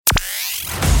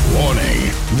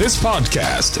This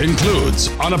podcast includes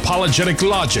unapologetic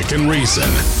logic and reason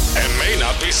and may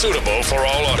not be suitable for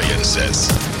all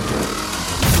audiences.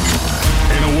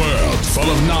 In a world full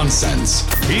of nonsense,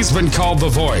 he's been called the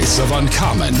voice of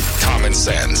uncommon common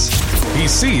sense. He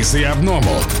sees the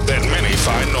abnormal that many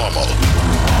find normal.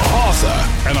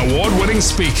 Author and award-winning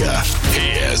speaker,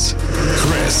 he is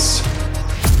Chris.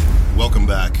 Welcome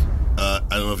back. I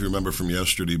don't know if you remember from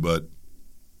yesterday, but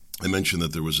I mentioned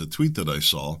that there was a tweet that I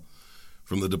saw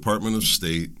from the Department of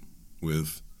State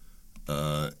with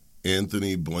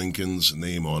Anthony Blinken's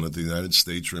name on it. The United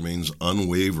States remains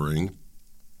unwavering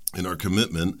in our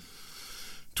commitment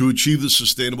to achieve the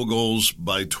sustainable goals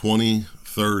by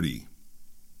 2030.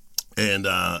 And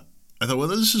I thought, well,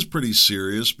 this is pretty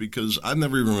serious because I've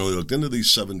never even really looked into these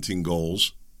 17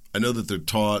 goals. I know that they're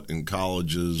taught in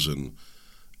colleges and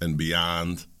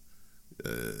beyond.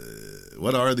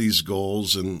 What are these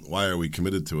goals and why are we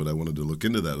committed to it? I wanted to look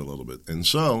into that a little bit. And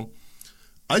so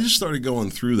I just started going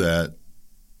through that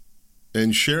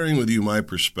and sharing with you my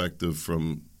perspective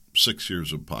from 6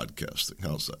 years of podcasting.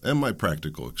 How's that? And my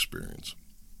practical experience.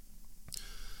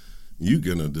 You're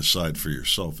going to decide for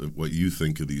yourself what you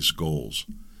think of these goals.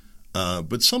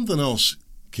 But something else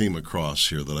came across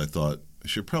here that I thought I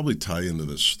should probably tie into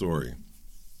this story.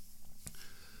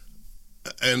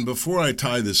 And before I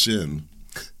tie this in,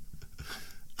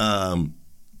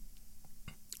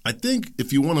 I think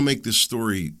if you want to make this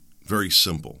story very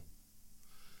simple,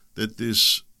 that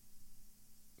this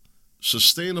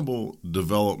sustainable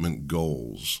development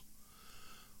goals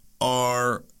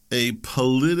are a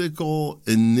political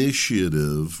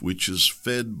initiative which is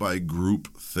fed by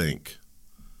groupthink.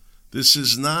 This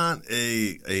is not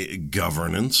a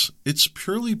governance. It's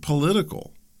purely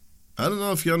political. I don't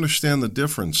know if you understand the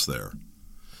difference there,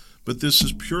 but this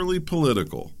is purely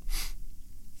political.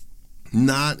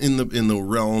 Not in the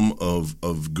realm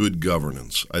of good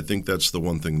governance. I think that's the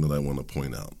one thing that I want to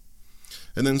point out.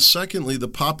 And then secondly, the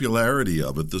popularity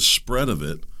of it, the spread of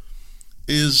it,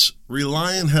 is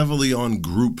relying heavily on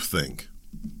groupthink.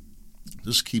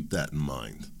 Just keep that in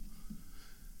mind.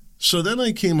 So then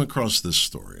I came across this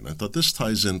story, and I thought this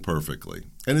ties in perfectly.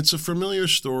 And it's a familiar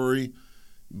story,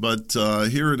 but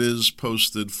here it is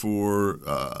posted for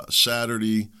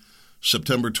Saturday,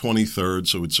 September 23rd,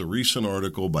 so it's a recent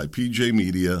article by PJ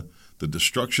Media. The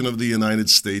destruction of the United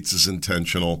States is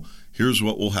intentional. Here's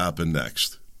what will happen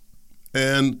next.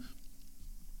 And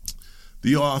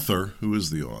the author, who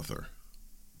is the author?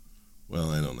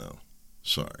 Well, I don't know.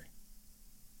 Sorry.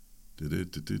 I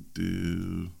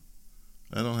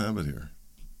don't have it here.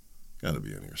 Got to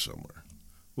be in here somewhere.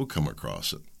 We'll come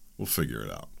across it. We'll figure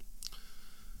it out.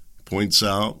 Points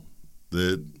out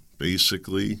that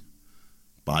basically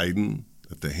Biden,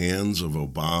 at the hands of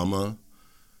Obama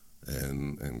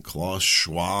and Klaus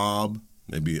Schwab,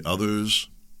 maybe others,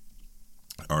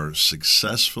 are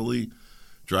successfully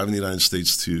driving the United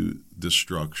States to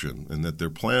destruction, and that their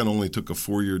plan only took a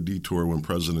 4-year detour when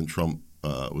President Trump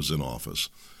was in office.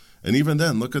 And even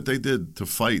then, look what they did to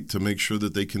fight to make sure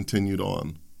that they continued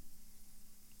on.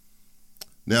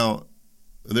 Now,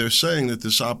 they're saying that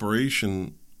this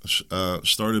operation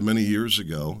started many years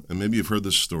ago, and maybe you've heard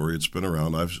this story. It's been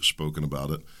around. I've spoken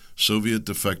about it. Soviet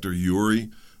defector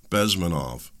Yuri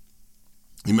Bezmenov.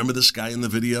 You remember this guy in the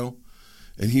video?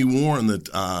 And he warned that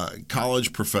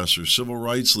college professors, civil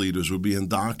rights leaders would be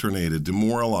indoctrinated,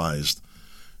 demoralized.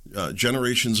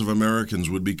 Generations of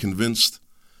Americans would be convinced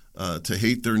to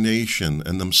hate their nation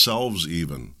and themselves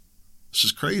even. This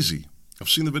is crazy. I've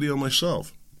seen the video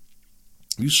myself.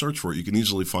 You search for it, you can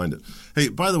easily find it. Hey,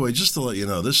 by the way, just to let you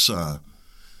know, this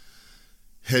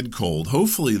head cold,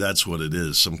 hopefully that's what it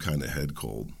is, some kind of head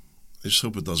cold. I just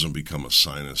hope it doesn't become a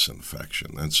sinus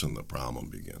infection. That's when the problem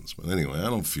begins. But anyway, I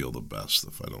don't feel the best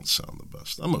if I don't sound the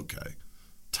best. I'm okay.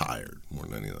 Tired more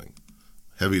than anything.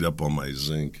 Heavied up on my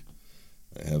zinc.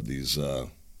 I have these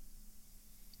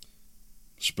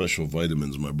special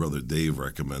vitamins my brother Dave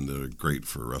recommended. Are great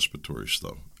for respiratory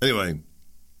stuff. Anyway,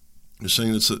 they're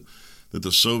saying that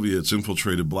the Soviets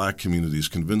infiltrated black communities,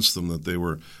 convinced them that they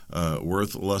were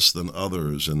worth less than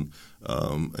others, and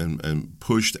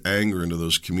pushed anger into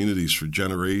those communities for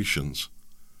generations.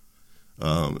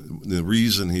 The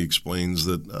reason, he explains,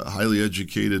 that highly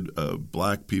educated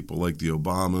black people like the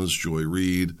Obamas, Joy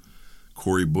Reid,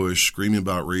 Cori Bush, screaming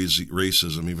about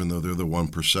racism, even though they're the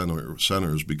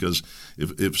 1%ers, because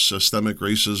if systemic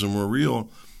racism were real,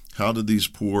 how did these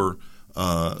poor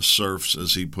serfs,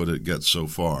 as he put it, get so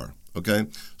far? Okay,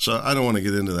 so I don't want to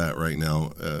get into that right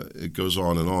now. It goes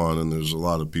on, and there's a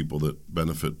lot of people that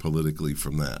benefit politically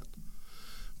from that.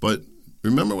 But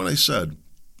remember what I said,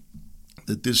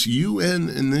 that this UN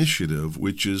initiative,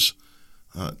 which is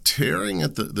tearing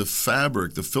at the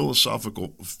fabric, the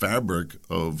philosophical fabric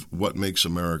of what makes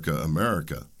America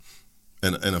America,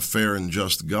 and a fair and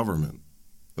just government,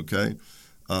 okay?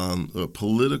 A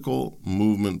political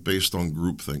movement based on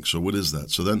groupthink. So what is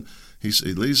that? So then he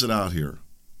lays it out here.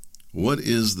 What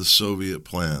is the Soviet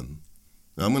plan?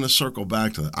 Now, I'm going to circle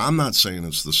back to that. I'm not saying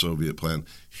it's the Soviet plan.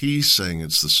 He's saying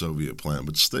it's the Soviet plan,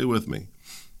 but stay with me.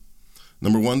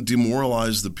 Number one,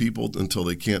 demoralize the people until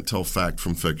they can't tell fact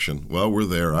from fiction. Well, we're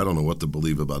there. I don't know what to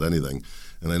believe about anything.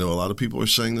 And I know a lot of people are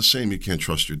saying the same. You can't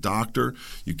trust your doctor.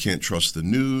 You can't trust the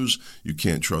news. You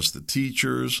can't trust the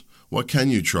teachers. What can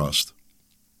you trust?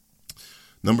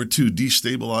 Number two,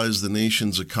 destabilize the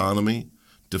nation's economy,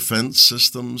 defense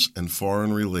systems, and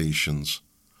foreign relations.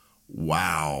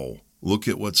 Wow. Look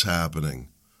at what's happening.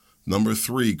 Number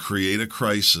three, create a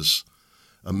crisis,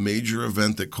 a major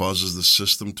event that causes the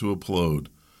system to implode,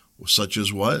 such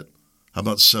as what? How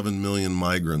about 7 million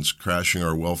migrants crashing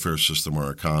our welfare system,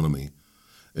 our economy?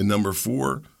 And number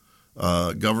four,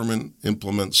 government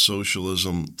implements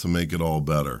socialism to make it all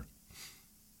better.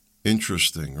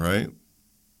 Interesting, right?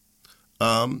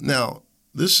 Now,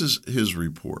 this is his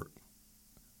report.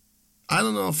 I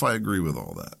don't know if I agree with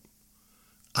all that.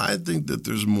 I think that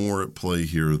there's more at play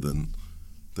here than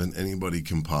anybody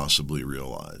can possibly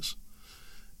realize.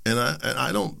 And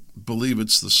I don't believe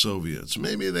it's the Soviets.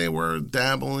 Maybe they were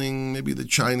dabbling. Maybe the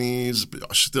Chinese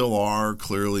still are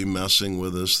clearly messing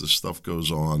with us. This stuff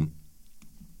goes on.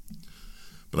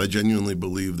 But I genuinely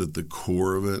believe that the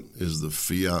core of it is the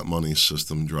fiat money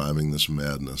system driving this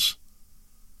madness.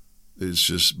 It's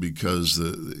just because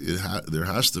there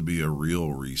has to be a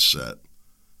real reset.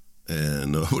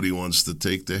 And nobody wants to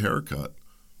take the haircut.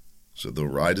 So they'll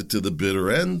ride it to the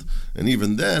bitter end. And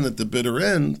even then, at the bitter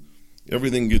end,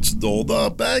 everything gets doled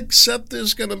up, except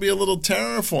there's going to be a little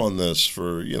tariff on this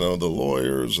for, the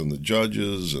lawyers and the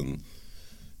judges and,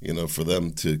 for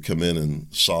them to come in and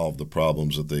solve the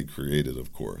problems that they created,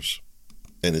 of course.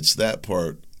 And it's that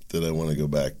part that I want to go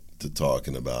back to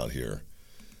talking about here.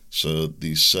 So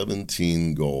these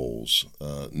 17 goals,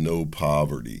 no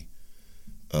poverty.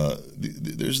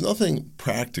 There's nothing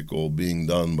practical being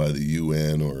done by the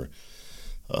UN or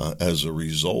as a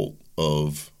result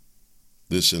of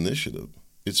this initiative.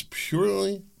 It's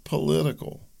purely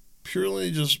political,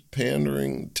 purely just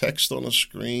pandering, text on a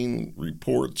screen,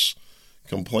 reports,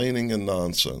 complaining, and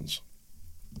nonsense.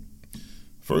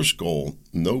 First goal,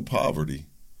 no poverty.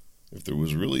 If there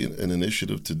was really an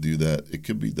initiative to do that, it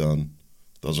could be done.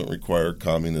 Doesn't require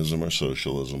communism or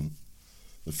socialism.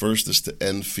 The first is to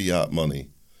end fiat money.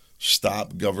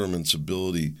 Stop government's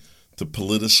ability to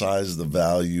politicize the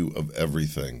value of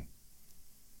everything.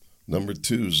 Number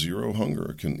two, zero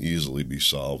hunger can easily be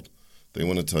solved. They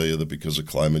want to tell you that because of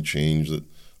climate change that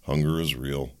hunger is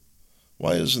real.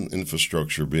 Why isn't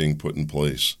infrastructure being put in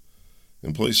place?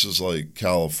 In places like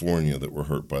California that were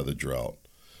hurt by the drought.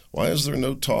 Why is there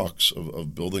no talks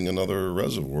of building another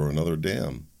reservoir, another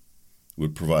dam? It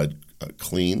would provide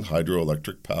clean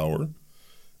hydroelectric power,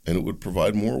 and it would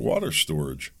provide more water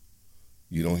storage.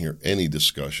 You don't hear any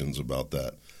discussions about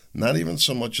that. Not even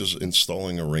so much as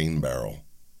installing a rain barrel.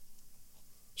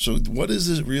 So what is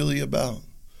this really about?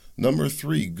 Number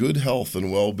three, good health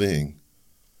and well-being.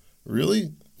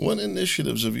 Really? What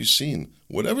initiatives have you seen?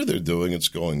 Whatever they're doing, it's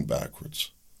going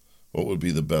backwards. What would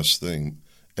be the best thing?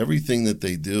 Everything that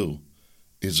they do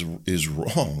is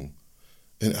wrong.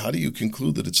 And how do you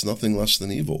conclude that it's nothing less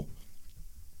than evil?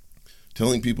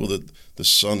 Telling people that the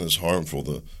sun is harmful,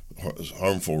 the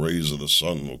harmful rays of the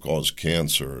sun will cause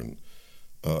cancer, and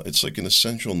it's like an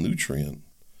essential nutrient.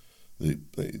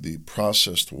 The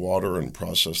processed water and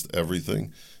processed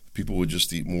everything. If people would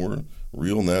just eat more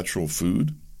real natural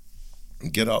food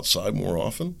and get outside more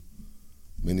often,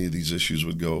 many of these issues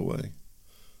would go away.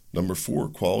 Number four,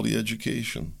 quality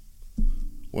education.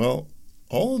 Well,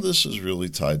 all of this is really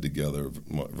tied together,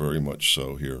 very much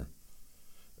so here.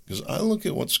 Because I look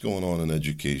at what's going on in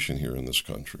education here in this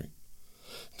country.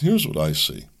 Here's what I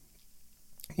see.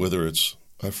 Whether it's,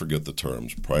 I forget the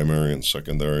terms, primary and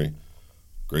secondary,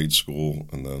 grade school,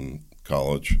 and then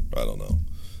college, I don't know.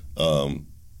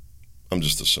 I'm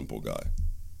just a simple guy.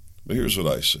 But here's what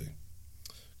I see.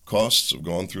 Costs have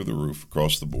gone through the roof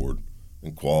across the board,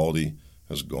 and quality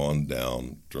has gone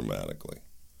down dramatically.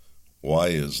 Why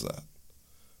is that?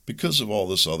 Because of all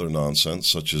this other nonsense,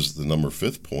 such as the number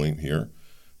 5th point here,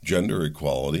 gender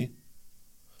equality.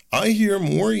 I hear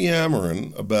more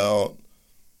yammering about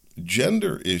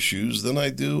gender issues than I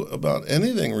do about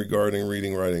anything regarding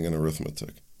reading, writing, and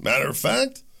arithmetic. Matter of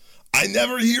fact, I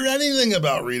never hear anything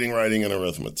about reading, writing, and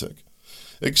arithmetic,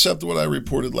 except what I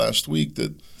reported last week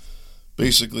that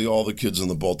Basically, all the kids in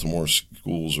the Baltimore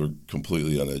schools are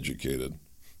completely uneducated.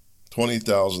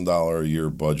 $20,000 a year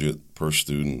budget per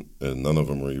student, and none of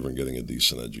them are even getting a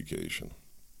decent education.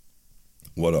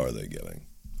 What are they getting?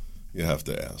 You have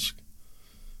to ask.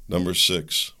 Number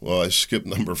 6. Well, I skipped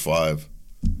number 5.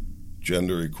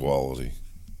 Gender equality.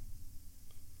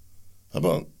 How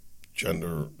about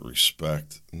gender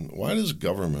respect? Why does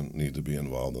government need to be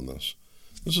involved in this?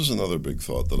 This is another big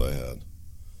thought that I had.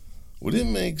 Would it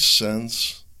make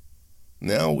sense?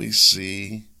 Now we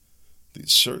see that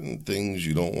certain things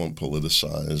you don't want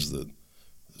politicized, that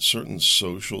certain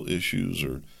social issues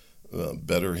are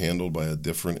better handled by a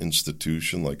different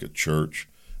institution like a church.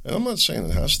 And I'm not saying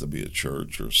it has to be a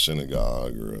church or a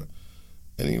synagogue or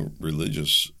any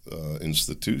religious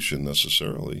institution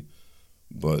necessarily,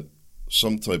 but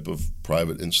some type of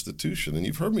private institution. And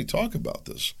you've heard me talk about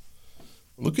this.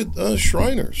 Look at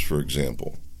Shriners, for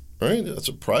example, right? That's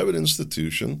a private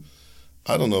institution.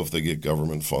 I don't know if they get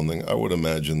government funding. I would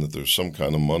imagine that there's some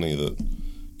kind of money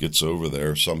that gets over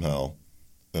there somehow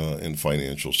in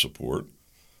financial support.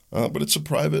 But it's a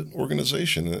private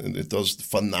organization, and it does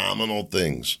phenomenal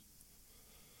things.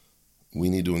 We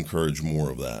need to encourage more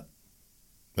of that.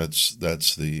 That's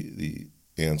the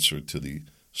answer to the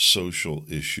social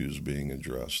issues being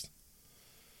addressed.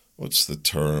 What's the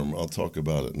term? I'll talk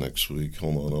about it next week.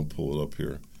 Hold on, I'll pull it up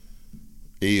here.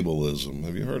 Ableism.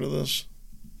 Have you heard of this?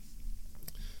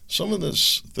 Some of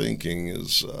this thinking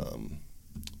is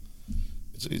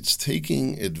it's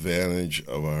taking advantage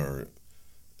of our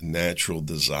natural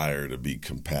desire to be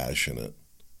compassionate.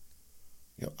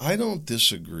 I don't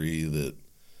disagree that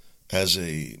as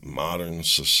a modern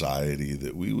society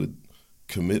that we would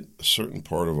commit a certain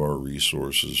part of our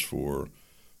resources for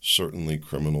certainly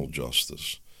criminal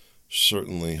justice,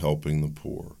 certainly helping the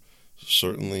poor,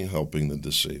 certainly helping the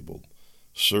disabled,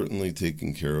 certainly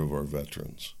taking care of our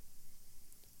veterans.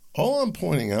 All I'm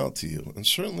pointing out to you, and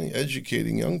certainly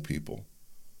educating young people,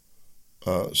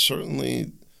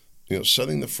 certainly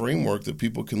setting the framework that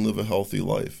people can live a healthy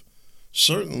life,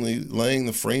 certainly laying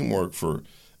the framework for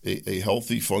a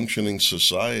healthy, functioning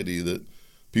society that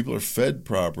people are fed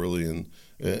properly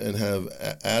and have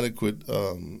adequate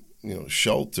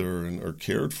shelter and are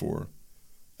cared for.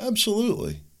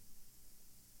 Absolutely.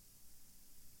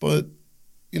 But,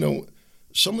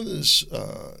 some of this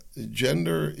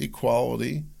gender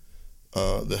equality,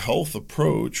 the health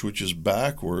approach, which is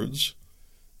backwards,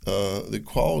 the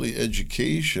quality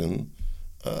education,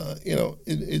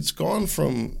 it's gone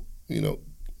from,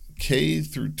 K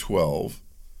through 12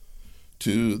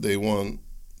 to they want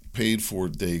paid for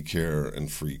daycare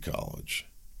and free college.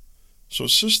 So a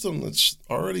system that's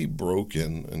already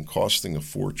broken and costing a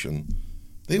fortune,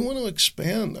 they want to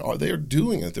expand. They're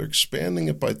doing it. They're expanding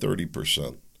it by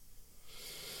 30%.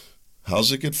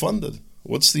 How's it get funded?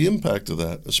 What's the impact of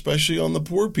that, especially on the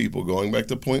poor people, going back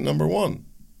to point number 1?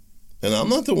 And I'm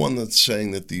not the one that's saying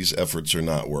that these efforts are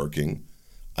not working.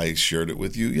 I shared it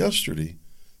with you yesterday.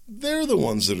 They're the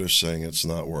ones that are saying it's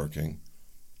not working.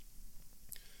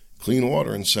 Clean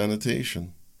water and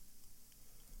sanitation.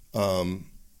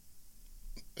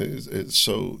 It's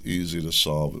so easy to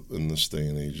solve in this day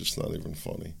and age, it's not even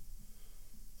funny.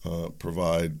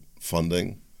 Provide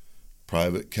funding,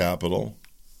 private capital.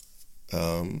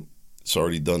 It's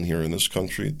already done here in this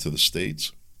country to the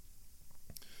states.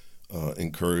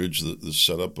 Encourage the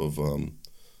setup of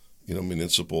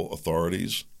municipal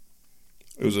authorities.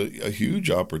 It was a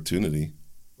huge opportunity.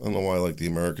 I don't know why, like the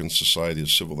American Society of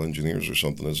Civil Engineers or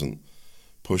something, isn't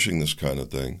pushing this kind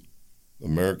of thing.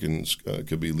 Americans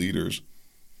could be leaders.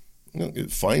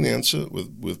 Finance it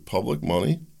with public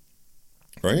money,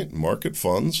 right? Market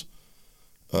funds.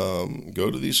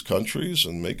 Go to these countries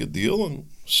and make a deal and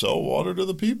sell water to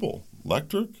the people.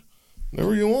 Electric,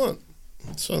 whatever you want.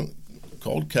 It's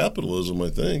called capitalism, I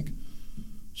think.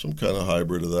 Some kind of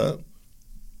hybrid of that.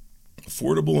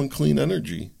 Affordable and clean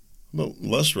energy. Well,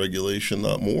 less regulation,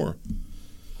 not more.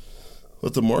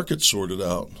 Let the market sort it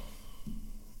out.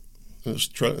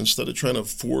 Instead of trying to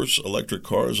force electric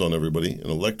cars on everybody and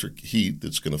electric heat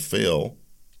that's going to fail.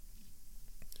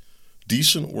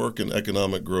 Decent work and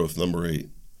economic growth, number 8.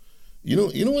 You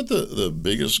know what the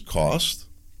biggest cost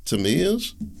to me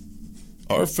is?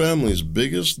 Our family's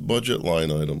biggest budget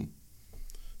line item.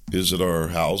 Is it our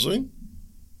housing?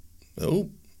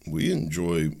 No, we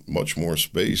enjoy much more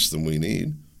space than we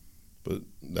need, but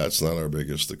that's not our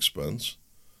biggest expense.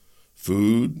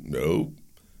 Food? Nope.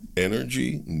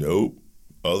 Energy? Nope.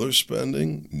 Other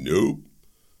spending? Nope.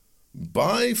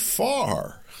 By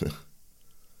far,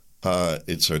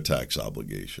 it's our tax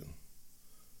obligation.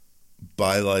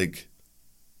 By like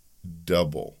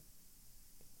double.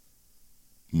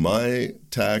 my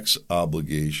tax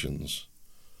obligations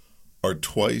are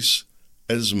twice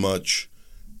as much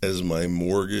as my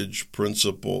mortgage,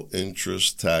 principal,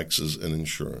 interest, taxes, and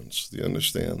insurance. Do you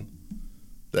understand?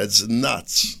 That's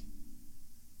nuts.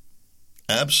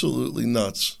 Absolutely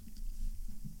nuts.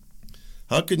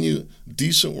 How can you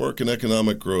decent work and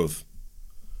economic growth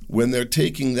when they're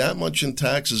taking that much in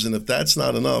taxes, and if that's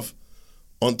not enough,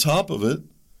 on top of it,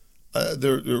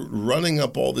 they're running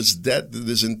up all this debt that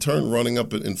is in turn running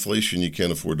up inflation. You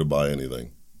can't afford to buy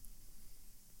anything.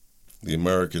 The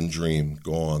American dream,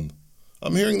 gone.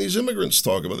 I'm hearing these immigrants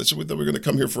talk about this. They said that we're going to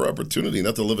come here for opportunity,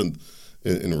 not to live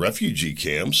in refugee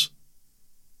camps.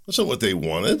 That's not what they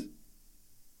wanted.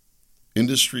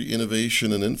 Industry,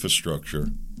 innovation, and infrastructure.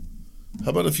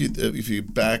 How about if you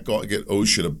back off, get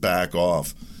OSHA to back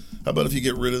off? How about if you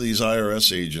get rid of these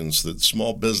IRS agents that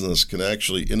small business can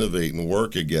actually innovate and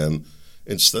work again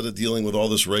instead of dealing with all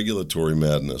this regulatory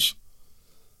madness?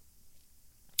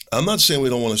 I'm not saying we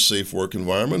don't want a safe work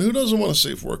environment. Who doesn't want a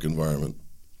safe work environment?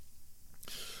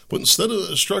 But instead of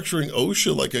structuring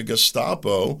OSHA like a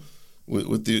Gestapo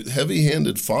with the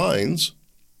heavy-handed fines,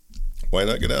 why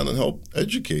not get down and help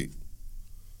educate?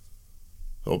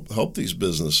 Help these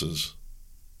businesses.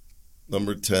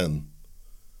 Number 10,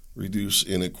 reduce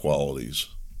inequalities.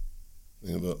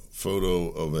 We have a photo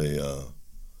of a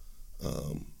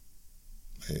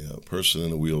person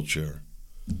in a wheelchair.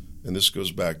 And this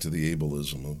goes back to the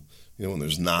ableism of, when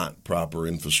there's not proper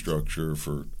infrastructure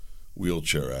for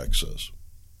wheelchair access.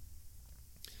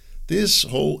 This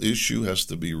whole issue has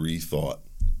to be rethought.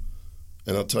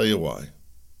 And I'll tell you why.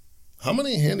 How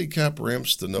many handicap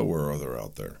ramps to nowhere are there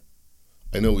out there?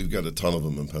 I know we've got a ton of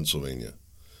them in Pennsylvania.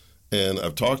 And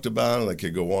I've talked about it, and I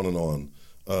could go on and on.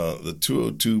 The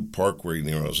 202 Parkway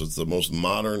near us, it's the most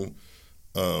modern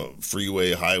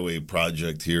freeway, highway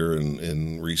project here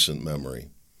in recent memory.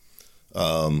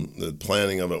 The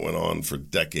planning of it went on for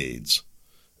decades.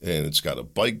 And it's got a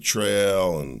bike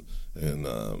trail and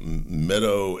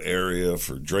meadow area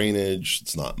for drainage.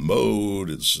 It's not mowed.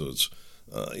 It's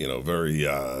very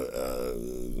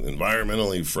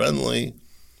environmentally friendly.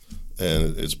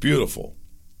 And it's beautiful.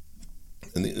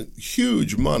 And the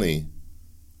huge money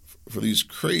for these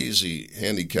crazy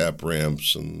handicap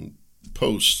ramps and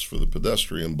posts for the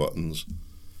pedestrian buttons.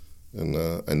 And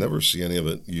I never see any of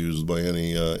it used by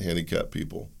any handicapped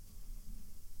people.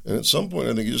 And at some point,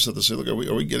 I think you just have to say, look,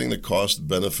 are we getting the cost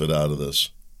benefit out of this?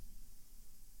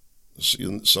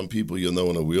 Some people in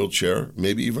a wheelchair,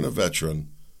 maybe even a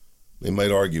veteran, they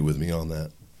might argue with me on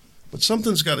that. But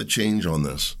something's got to change on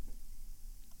this.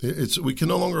 We can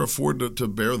no longer afford to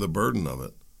bear the burden of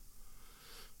it.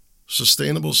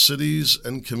 Sustainable cities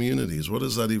and communities. What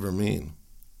does that even mean?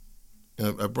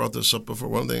 I brought this up before.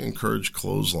 Why don't they encourage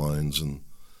clotheslines and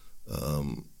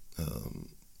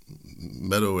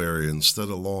meadow area instead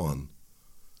of lawn?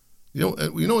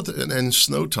 And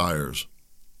snow tires.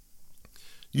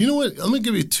 You know what? Let me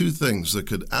give you two things that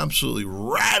could absolutely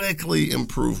radically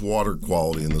improve water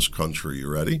quality in this country. You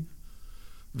ready?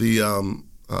 The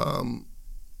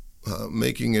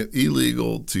making it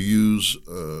illegal to use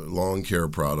lawn care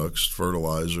products,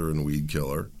 fertilizer and weed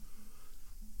killer,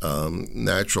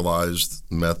 naturalized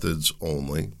methods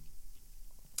only.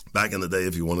 Back in the day,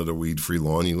 if you wanted a weed-free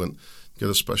lawn, you went get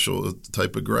a special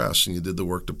type of grass, and you did the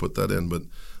work to put that in. But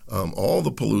all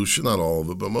the pollution, not all of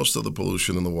it, but most of the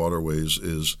pollution in the waterways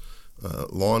is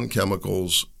lawn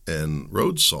chemicals and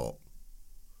road salt.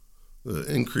 The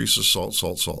increase of salt.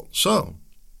 So,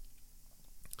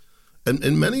 and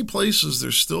in many places,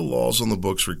 there's still laws on the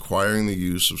books requiring the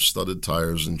use of studded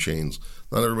tires and chains.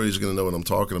 Not everybody's going to know what I'm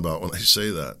talking about when I say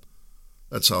that.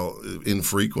 That's how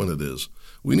infrequent it is.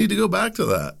 We need to go back to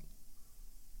that.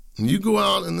 And you go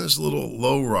out in this little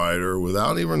lowrider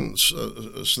without even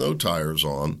snow tires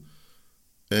on,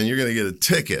 and you're going to get a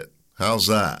ticket. How's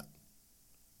that?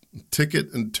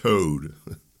 Ticket and towed.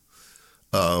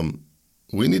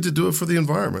 We need to do it for the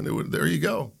environment. There you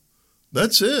go.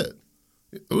 That's it.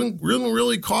 It wouldn't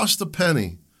really cost a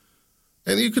penny.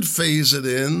 And you could phase it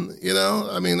in,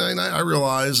 I mean, I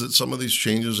realize that some of these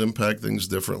changes impact things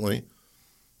differently.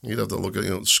 You'd have to look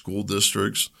at, school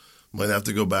districts might have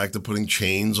to go back to putting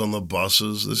chains on the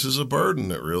buses. This is a burden.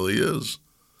 It really is.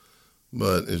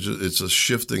 But it's a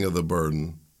shifting of the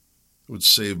burden. It would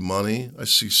save money. I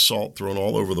see salt thrown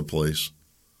all over the place.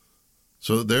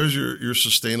 So there's your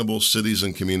sustainable cities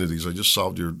and communities. I just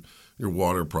solved your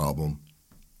water problem.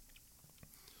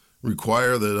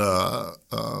 Require that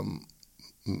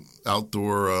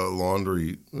outdoor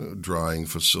laundry drying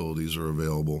facilities are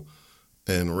available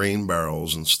and rain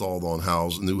barrels installed on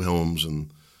new homes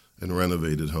and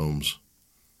renovated homes.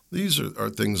 These are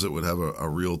things that would have a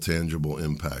real tangible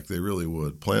impact. They really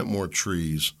would. Plant more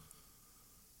trees.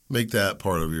 Make that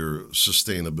part of your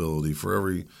sustainability. For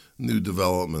every new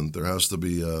development, there has to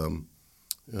be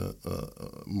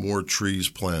more trees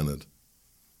planted.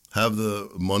 Have the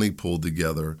money pulled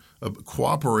together.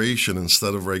 Cooperation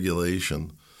instead of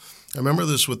regulation. I remember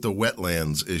this with the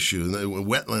wetlands issue.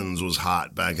 Wetlands was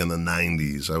hot back in the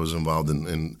 90s. I was involved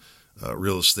in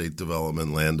real estate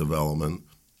development, land development.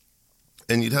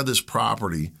 And you'd have this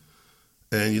property,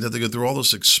 and you'd have to go through all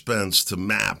this expense to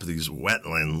map these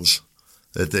wetlands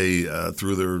that they,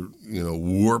 through their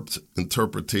warped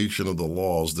interpretation of the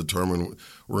laws, determined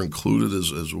were included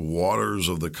as waters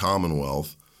of the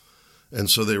Commonwealth. And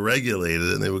so they regulated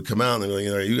it, and they would come out and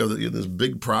they're like, you have this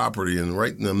big property, and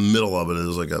right in the middle of it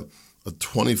is like a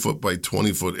 20-foot by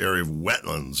 20-foot area of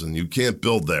wetlands, and you can't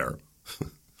build there.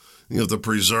 You have to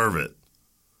preserve it.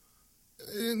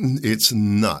 It's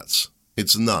nuts.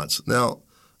 It's nuts. Now,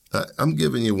 I'm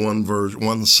giving you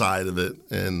one side of it,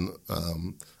 and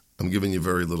I'm giving you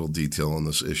very little detail on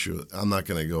this issue. I'm not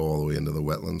going to go all the way into the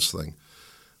wetlands thing.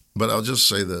 But I'll just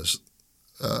say this.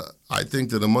 I think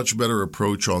that a much better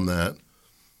approach on that,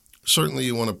 certainly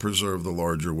you want to preserve the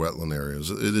larger wetland areas.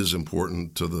 It is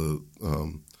important to the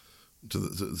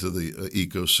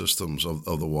ecosystems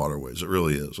of the waterways. It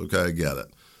really is. Okay, I get it.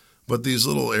 But these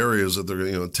little areas that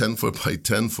they're 10 foot by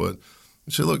 10 foot,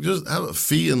 you say, look, just have a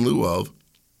fee in lieu of,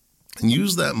 and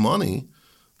use that money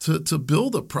to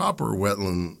build a proper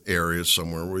wetland area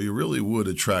somewhere where you really would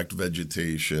attract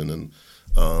vegetation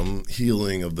and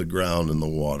healing of the ground and the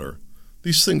water.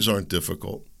 These things aren't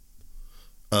difficult.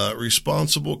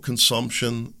 Responsible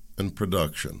consumption and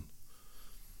production.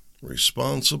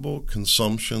 Responsible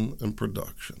consumption and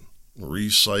production.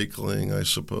 Recycling, I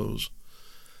suppose.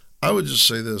 I would just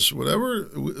say this. Whatever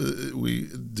we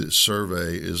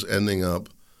survey is ending up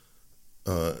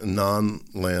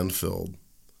non-landfilled,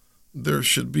 there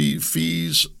should be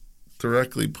fees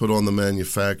directly put on the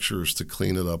manufacturers to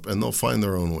clean it up, and they'll find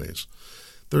their own ways.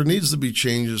 There needs to be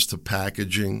changes to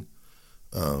packaging.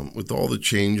 With all the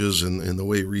changes in the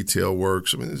way retail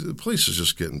works, I mean, the place is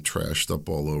just getting trashed up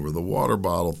all over. The water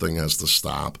bottle thing has to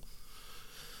stop.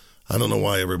 I don't know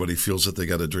why everybody feels that they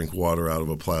got to drink water out of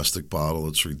a plastic bottle.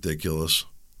 It's ridiculous.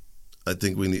 I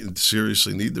think we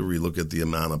seriously need to relook at the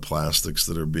amount of plastics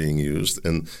that are being used,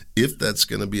 and if that's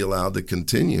going to be allowed to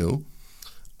continue,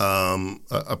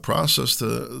 a process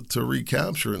to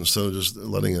recapture it instead of just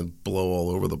letting it blow all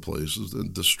over the place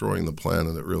and destroying the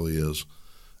planet. It really is.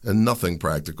 And nothing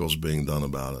practical is being done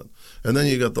about it. And then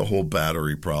you got the whole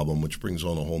battery problem, which brings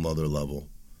on a whole nother level.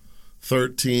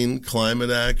 13, climate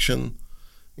action.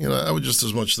 I would just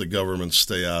as much the government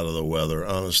stay out of the weather,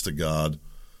 honest to God.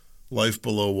 Life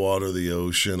below water, the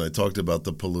ocean. I talked about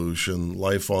the pollution,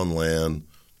 life on land.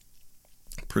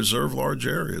 Preserve large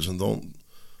areas and don't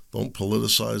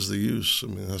politicize the use. I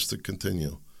mean, it has to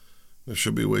continue. There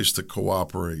should be ways to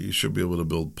cooperate. You should be able to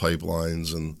build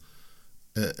pipelines and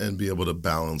be able to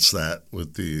balance that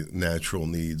with the natural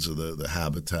needs of the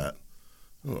habitat.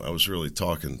 I was really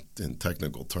talking in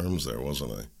technical terms there,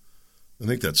 wasn't I? I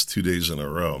think that's 2 days in a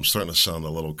row. I'm starting to sound a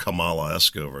little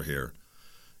Kamala-esque over here.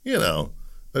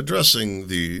 Addressing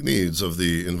the needs of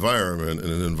the environment in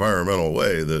an environmental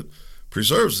way that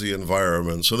preserves the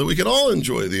environment so that we can all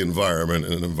enjoy the environment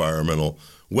in an environmental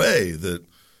way that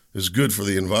is good for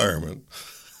the environment.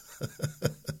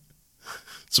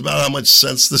 It's about how much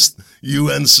sense this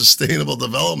UN Sustainable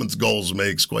Development Goals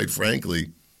makes, quite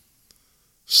frankly.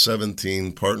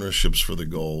 17 partnerships for the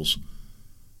goals.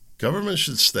 Government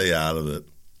should stay out of it.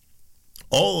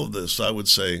 All of this, I would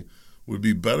say, would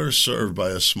be better served by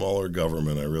a smaller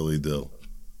government. I really do.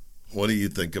 What do you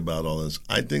think about all this?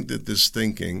 I think that this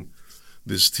thinking,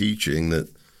 this teaching, that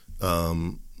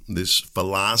this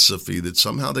philosophy that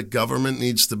somehow the government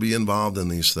needs to be involved in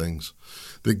these things.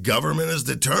 The government is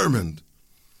determined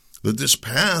that this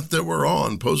path that we're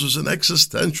on poses an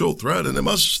existential threat and it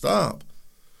must stop.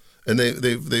 And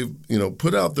they've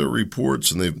put out their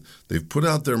reports and they've put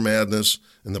out their madness,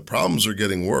 and the problems are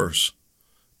getting worse.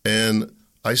 And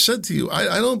I said to you,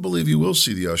 I don't believe you will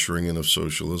see the ushering in of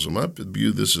socialism. I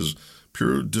view this as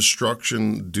pure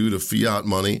destruction due to fiat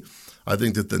money. I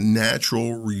think that the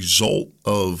natural result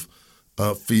of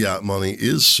fiat money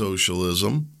is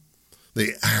socialism. They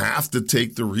have to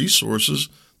take the resources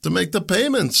to make the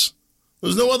payments.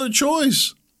 There's no other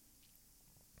choice.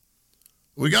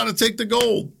 We got to take the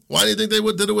gold. Why do you think they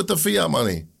did it with the fiat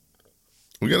money?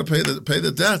 We got to pay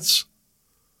the debts.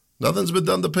 Nothing's been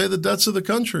done to pay the debts of the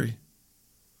country.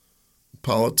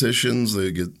 Politicians,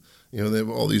 they have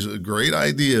all these great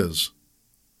ideas.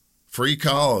 Free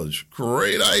college.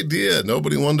 Great idea.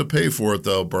 Nobody wanted to pay for it,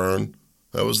 though, Bern.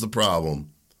 That was the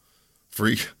problem.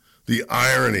 The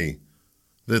irony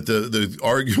that the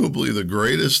arguably the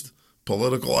greatest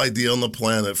political idea on the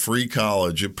planet, free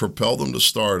college, it propelled them to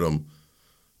stardom,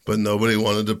 but nobody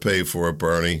wanted to pay for it,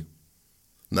 Bernie.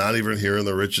 Not even here in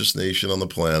the richest nation on the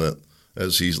planet,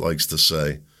 as he likes to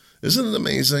say. Isn't it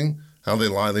amazing how they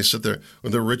lie? They sit there.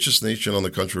 We're the richest nation on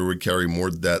the country. We carry more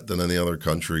debt than any other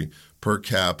country per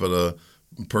capita,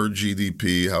 per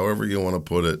GDP, however you want to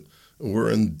put it.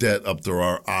 We're in debt up to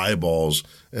our eyeballs,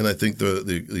 and I think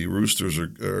the roosters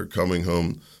are coming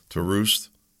home to roost.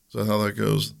 Is that how that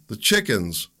goes? The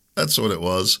chickens. That's what it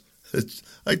was.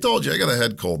 I told you, I got a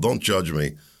head cold. Don't judge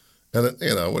me. And,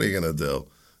 what are you going to do?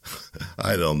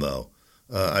 I don't know.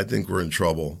 I think we're in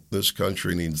trouble. This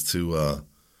country needs to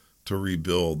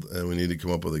rebuild, and we need to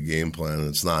come up with a game plan, and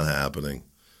it's not happening.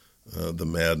 The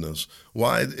madness.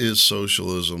 Why is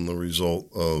socialism the result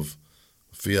of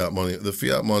fiat money? The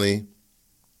fiat money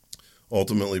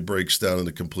ultimately breaks down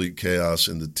into complete chaos,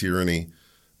 into tyranny,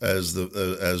 as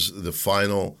the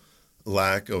final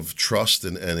lack of trust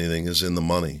in anything is in the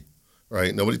money,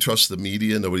 right? Nobody trusts the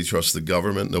media. Nobody trusts the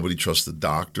government. Nobody trusts the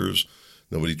doctors.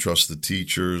 Nobody trusts the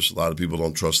teachers. A lot of people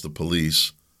don't trust the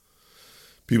police.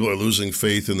 People are losing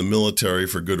faith in the military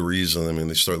for good reason. I mean,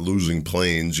 they start losing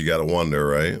planes. You got to wonder,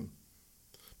 right?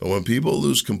 But when people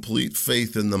lose complete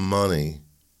faith in the money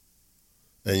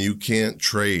and you can't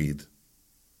trade,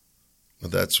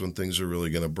 that's when things are really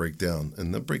going to break down.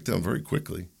 And they'll break down very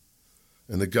quickly.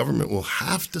 And the government will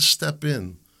have to step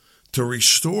in to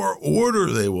restore order,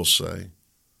 they will say.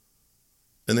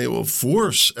 And they will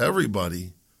force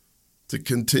everybody to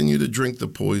continue to drink the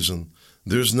poison.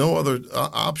 There's no other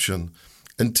option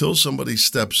until somebody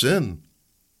steps in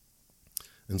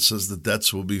and says the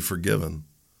debts will be forgiven.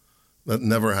 That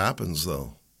never happens,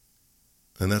 though.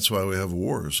 And that's why we have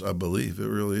wars, I believe. It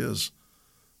really is.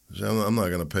 I'm not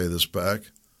going to pay this back.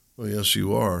 Well, yes,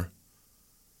 you are.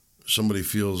 Somebody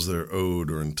feels they're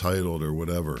owed or entitled or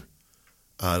whatever.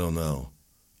 I don't know.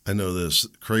 I know this.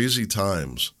 Crazy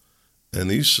times. And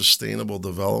these sustainable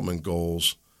development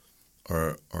goals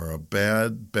are a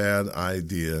bad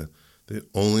idea. They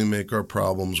only make our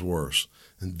problems worse.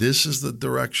 And this is the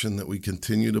direction that we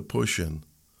continue to push in.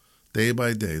 Day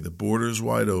by day, the borders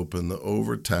wide open, the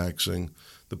overtaxing,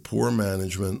 the poor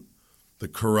management, the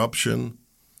corruption,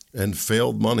 and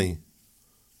failed money.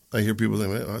 I hear people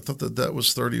saying, I thought that debt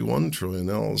was $31 trillion.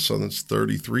 Now all of a sudden it's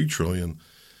 $33 trillion.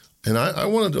 And I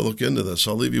wanted to look into this.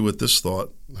 I'll leave you with this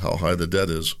thought, how high the debt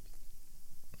is.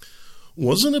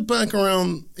 Wasn't it back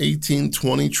around 18,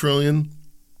 20 trillion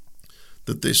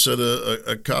that they said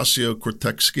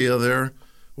Ocasio-Cortez there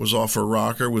was off a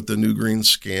rocker with the New Green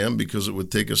scam because it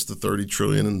would take us to 30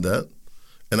 trillion in debt?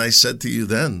 And I said to you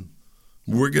then,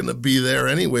 we're going to be there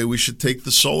anyway. We should take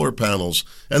the solar panels.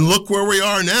 And look where we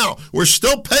are now. We're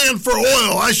still paying for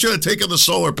oil. I should have taken the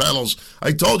solar panels.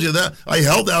 I told you that. I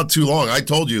held out too long. I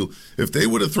told you if they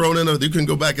would have thrown in you can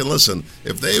go back and listen.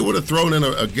 If they would have thrown in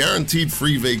a guaranteed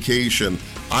free vacation,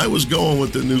 I was going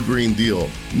with the New Green Deal.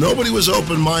 Nobody was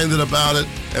open-minded about it,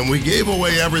 and we gave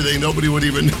away everything. Nobody would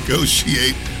even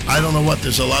negotiate. I don't know what.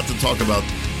 There's a lot to talk about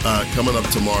coming up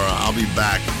tomorrow. I'll be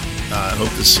back. I hope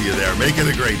to see you there. Make it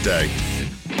a great day.